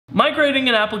Migrating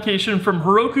an application from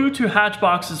Heroku to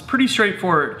Hatchbox is pretty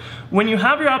straightforward. When you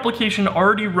have your application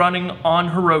already running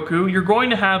on Heroku, you're going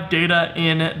to have data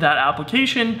in that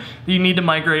application that you need to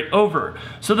migrate over.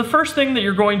 So the first thing that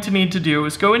you're going to need to do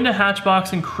is go into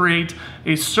Hatchbox and create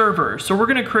a server. So we're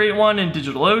going to create one in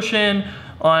DigitalOcean.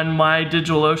 On my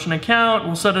DigitalOcean account,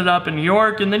 we'll set it up in New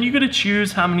York, and then you get to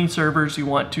choose how many servers you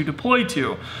want to deploy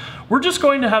to. We're just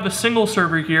going to have a single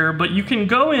server here, but you can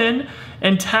go in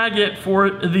and tag it for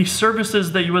the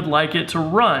services that you would like it to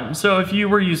run. So if you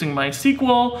were using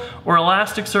MySQL or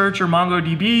Elasticsearch or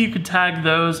MongoDB, you could tag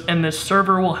those and this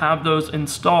server will have those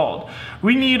installed.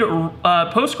 We need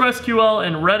PostgreSQL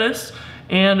and Redis,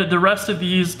 and the rest of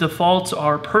these defaults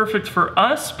are perfect for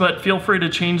us, but feel free to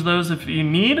change those if you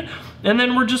need. And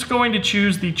then we're just going to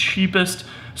choose the cheapest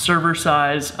server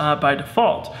size by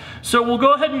default. So we'll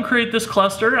go ahead and create this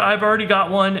cluster. I've already got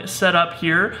one set up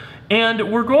here,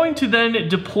 and we're going to then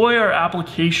deploy our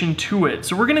application to it.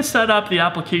 So we're going to set up the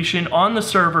application on the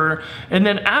server, and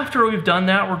then after we've done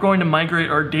that, we're going to migrate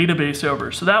our database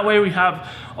over. So that way we have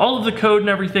all of the code and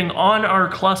everything on our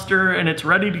cluster and it's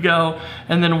ready to go.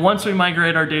 And then once we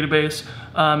migrate our database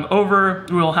over,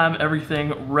 we'll have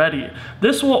everything ready.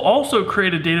 This will also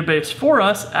create a database for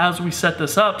us as we set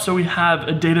this up, so we have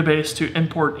a database to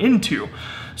import into.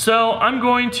 So I'm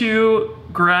going to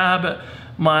grab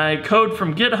my code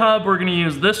from GitHub. We're going to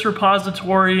use this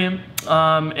repository,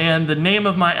 and the name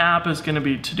of my app is going to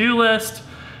be to-do list,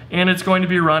 and it's going to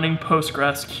be running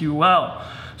PostgreSQL.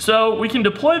 So we can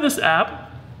deploy this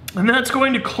app, and that's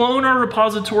going to clone our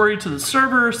repository to the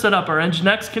server, set up our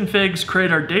Nginx configs,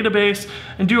 create our database,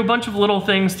 and do a bunch of little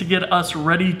things to get us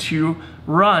ready to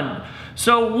run.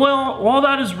 So while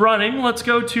that is running, let's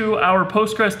go to our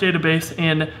Postgres database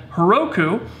in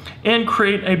Heroku and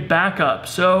create a backup.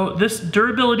 So this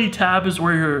durability tab is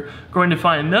where you're going to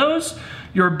find those.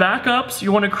 Your backups,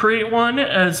 you want to create one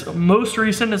as most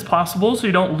recent as possible so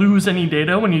you don't lose any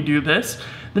data when you do this.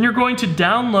 Then you're going to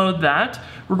download that.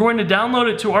 We're going to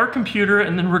download it to our computer,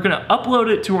 and then we're going to upload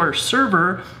it to our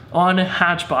server on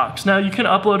Hatchbox. Now you can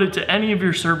upload it to any of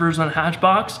your servers on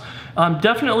Hatchbox.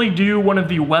 Definitely do one of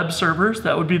the web servers.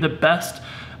 That would be the best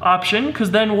option,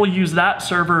 because then we'll use that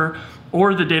server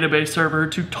or the database server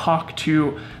to talk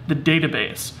to the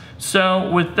database.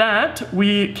 So with that,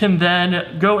 we can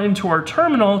then go into our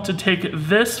terminal to take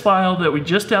this file that we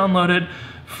just downloaded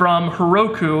from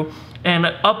Heroku and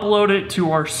upload it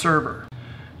to our server.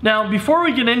 Now, before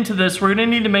we get into this, we're gonna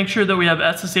need to make sure that we have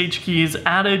SSH keys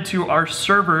added to our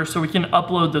server so we can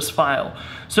upload this file.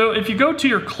 So if you go to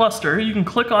your cluster, you can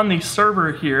click on the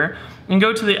server here and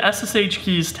go to the SSH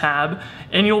keys tab,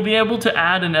 and you'll be able to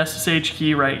add an SSH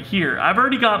key right here. I've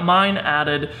already got mine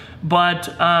added, but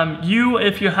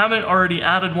if you haven't already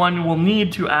added one, will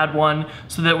need to add one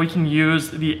so that we can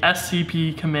use the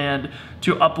SCP command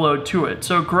to upload to it.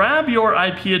 So grab your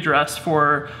IP address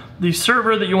for the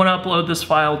server that you want to upload this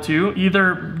file to.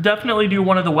 Either definitely do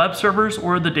one of the web servers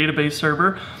or the database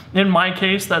server. In my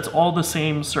case, that's all the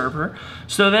same server.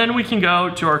 So then we can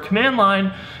go to our command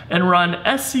line and run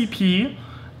scp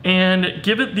and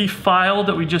give it the file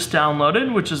that we just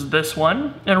downloaded, which is this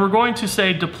one. And we're going to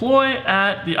say deploy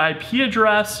at the IP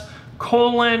address,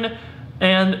 colon,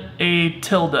 and a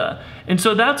tilde. And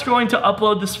so that's going to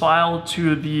upload this file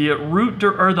to the root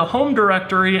or the home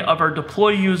directory of our deploy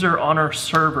user on our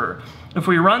server. If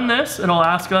we run this, it'll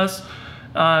ask us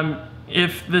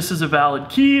if this is a valid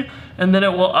key, and then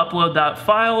it will upload that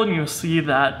file, and you'll see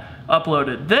that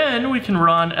uploaded. Then we can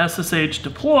run ssh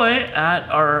deploy at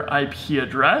our IP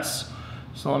address.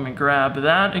 So let me grab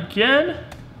that again,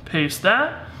 paste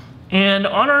that, and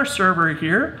on our server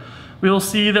here, we will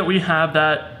see that we have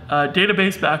that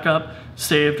database backup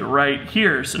saved right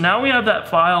here. So now we have that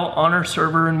file on our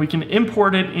server, and we can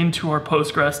import it into our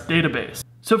Postgres database.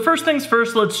 So first things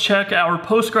first, let's check our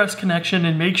Postgres connection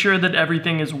and make sure that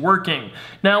everything is working.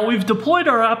 Now we've deployed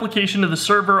our application to the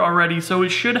server already, so it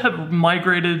should have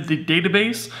migrated the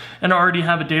database and already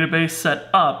have a database set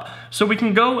up. So we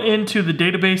can go into the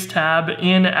database tab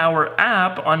in our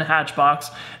app on Hatchbox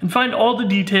and find all the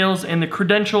details and the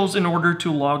credentials in order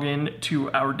to log in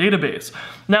to our database.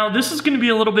 Now this is going to be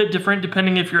a little bit different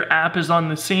depending if your app is on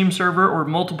the same server or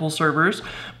multiple servers,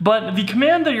 but the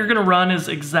command that you're going to run is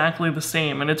exactly the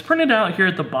same, and it's printed out here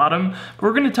at the bottom.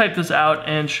 We're going to type this out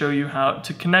and show you how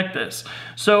to connect this.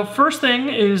 So first thing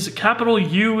is capital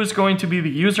U is going to be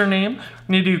the username.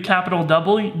 We need to do capital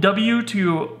W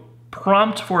to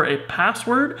prompt for a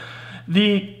password.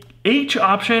 The H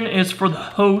option is for the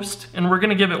host, and we're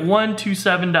gonna give it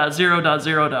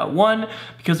 127.0.0.1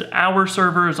 because our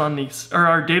server is on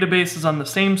our database is on the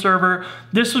same server.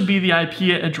 This would be the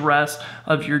IP address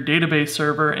of your database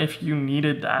server if you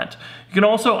needed that. You can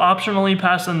also optionally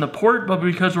pass in the port, but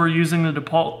because we're using the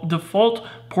default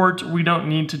port, we don't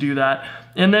need to do that.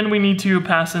 And then we need to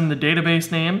pass in the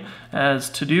database name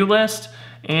as to-do list.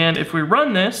 And if we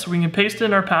run this, we can paste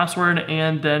in our password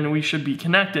and then we should be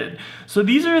connected. So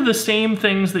these are the same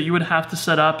things that you would have to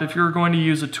set up if you're going to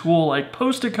use a tool like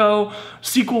Postico,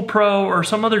 SQL Pro, or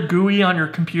some other GUI on your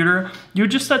computer. You would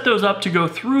just set those up to go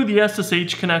through the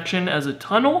SSH connection as a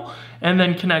tunnel and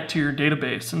then connect to your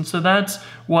database. And so that's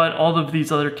what all of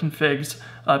these other configs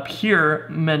up here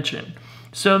mention.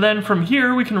 So then from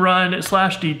here, we can run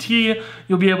 /DT.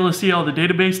 You'll be able to see all the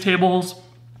database tables.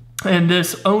 And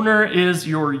this owner is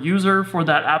your user for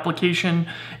that application.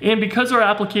 And because our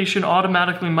application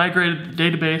automatically migrated the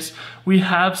database, we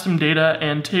have some data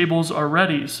and tables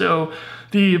already. So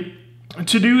the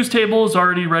to-dos table is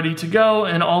already ready to go,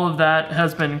 and all of that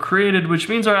has been created, which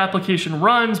means our application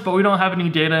runs, but we don't have any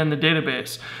data in the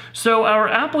database. So our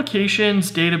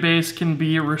application's database can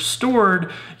be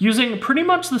restored using pretty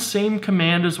much the same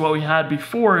command as what we had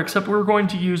before, except we're going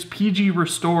to use PG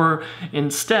restore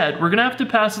instead. We're gonna have to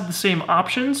pass it the same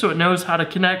options so it knows how to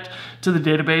connect to the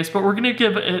database, but we're gonna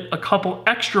give it a couple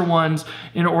extra ones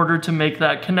in order to make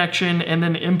that connection and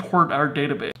then import our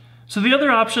database. So the other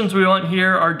options we want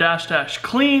here are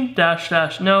 --clean,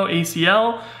 --no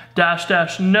ACL,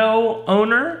 --no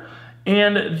owner,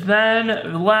 and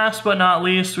then last but not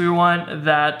least, we want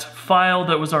that file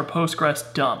that was our Postgres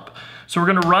dump. So we're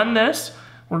gonna run this.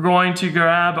 We're going to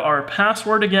grab our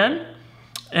password again,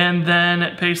 and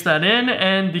then paste that in,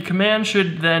 and the command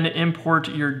should then import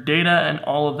your data, and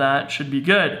all of that should be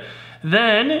good.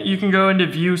 Then you can go into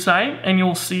view site, and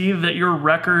you'll see that your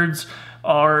records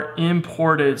are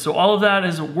imported. So all of that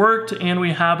has worked, and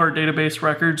we have our database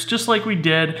records just like we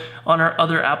did on our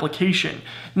other application.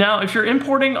 Now, if you're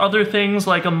importing other things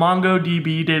like a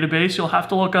MongoDB database, you'll have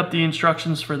to look up the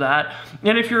instructions for that.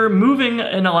 And if you're moving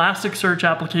an Elasticsearch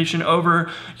application over,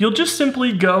 you'll just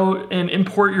simply go and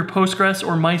import your Postgres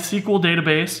or MySQL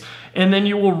database, and then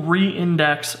you will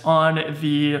re-index on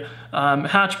the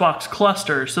Hatchbox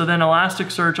cluster. So then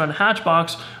Elasticsearch on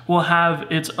Hatchbox will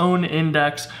have its own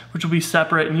index, which will be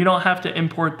separate, and you don't have to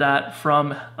import that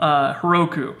from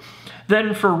Heroku.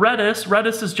 Then for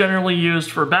Redis is generally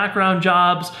used for background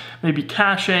jobs, maybe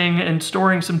caching and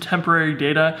storing some temporary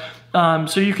data.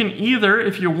 So you can either,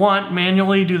 if you want,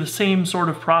 manually do the same sort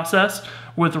of process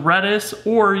with Redis,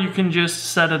 or you can just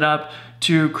set it up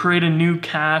to create a new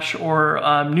cache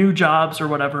or new jobs or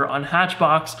whatever on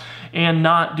Hatchbox and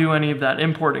not do any of that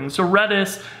importing. So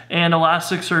Redis and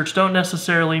Elasticsearch don't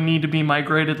necessarily need to be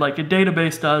migrated like a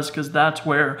database does, because that's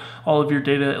where all of your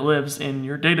data lives in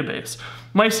your database.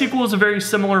 MySQL is a very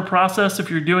similar process.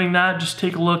 If you're doing that, just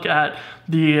take a look at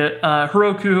the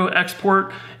Heroku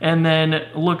export and then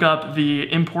look up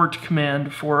the import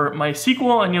command for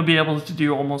MySQL, and you'll be able to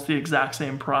do almost the exact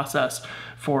same process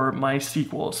for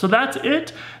MySQL. So that's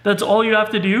it. That's all you have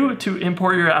to do to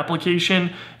import your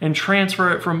application and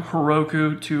transfer it from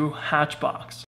Heroku to Hatchbox.